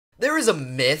There is a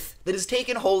myth that has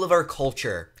taken hold of our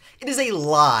culture. It is a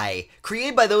lie,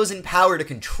 created by those in power to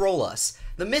control us.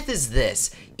 The myth is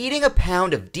this: eating a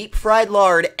pound of deep-fried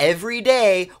lard every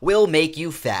day will make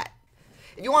you fat.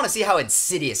 If you want to see how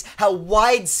insidious, how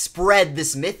widespread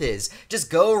this myth is, just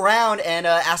go around and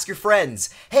ask your friends,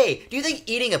 hey, do you think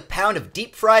eating a pound of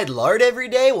deep-fried lard every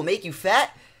day will make you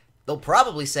fat? They'll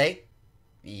probably say,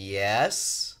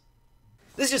 yes.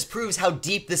 This just proves how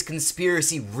deep this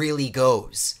conspiracy really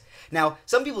goes. Now,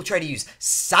 some people try to use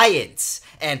science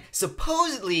and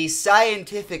supposedly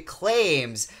scientific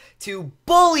claims to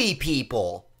bully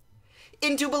people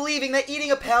into believing that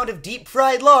eating a pound of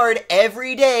deep-fried lard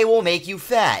every day will make you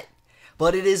fat.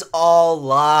 But it is all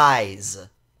lies.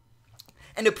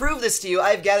 And to prove this to you,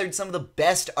 I've gathered some of the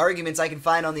best arguments I can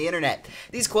find on the internet.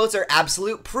 These quotes are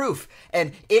absolute proof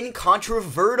and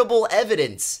incontrovertible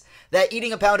evidence that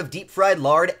eating a pound of deep-fried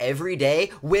lard every day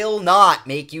will not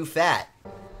make you fat.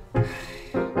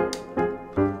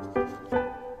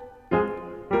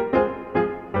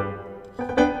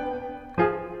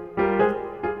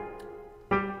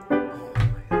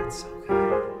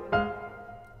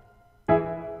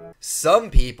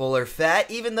 Some people are fat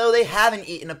even though they haven't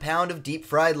eaten a pound of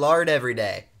deep-fried lard every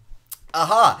day.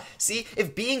 Aha! See,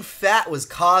 if being fat was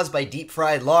caused by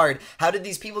deep-fried lard, how did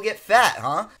these people get fat,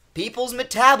 huh? People's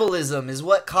metabolism is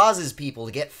what causes people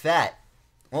to get fat.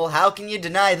 Well, how can you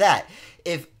deny that?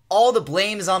 If all the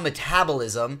blame is on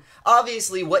metabolism,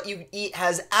 obviously what you eat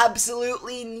has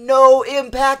absolutely no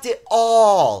impact at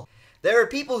all. There are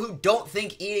people who don't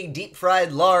think eating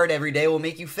deep-fried lard every day will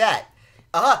make you fat.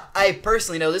 I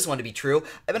personally know this one to be true.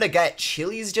 I met a guy at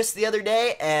Chili's just the other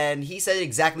day, and he said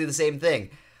exactly the same thing.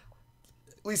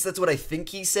 At least that's what I think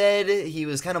he said. He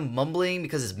was kind of mumbling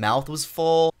because his mouth was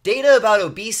full. Data about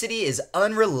obesity is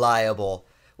unreliable.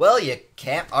 Well, you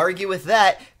can't argue with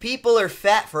that. People are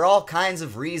fat for all kinds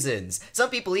of reasons.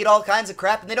 Some people eat all kinds of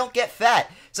crap and they don't get fat.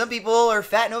 Some people are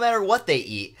fat no matter what they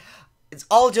eat. It's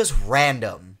all just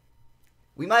random.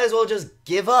 We might as well just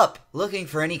give up looking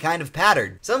for any kind of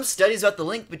pattern. Some studies about the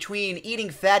link between eating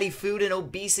fatty food and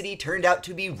obesity turned out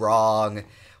to be wrong.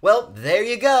 Well, there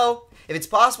you go. If it's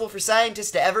possible for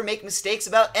scientists to ever make mistakes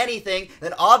about anything,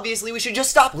 then obviously we should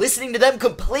just stop listening to them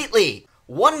completely.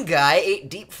 One guy ate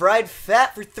deep-fried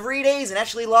fat for 3 days and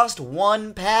actually lost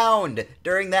 1 pound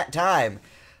during that time.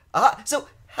 So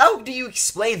how do you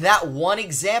explain that one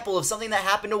example of something that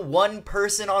happened to one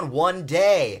person on one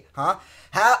day?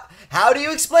 How do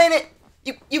you explain it?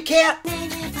 You can't.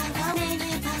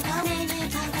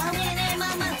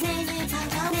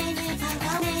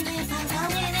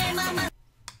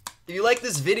 If you like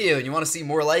this video and you want to see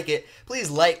more like it, please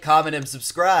like, comment, and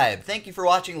subscribe. Thank you for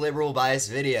watching Liberal Bias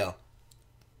Video.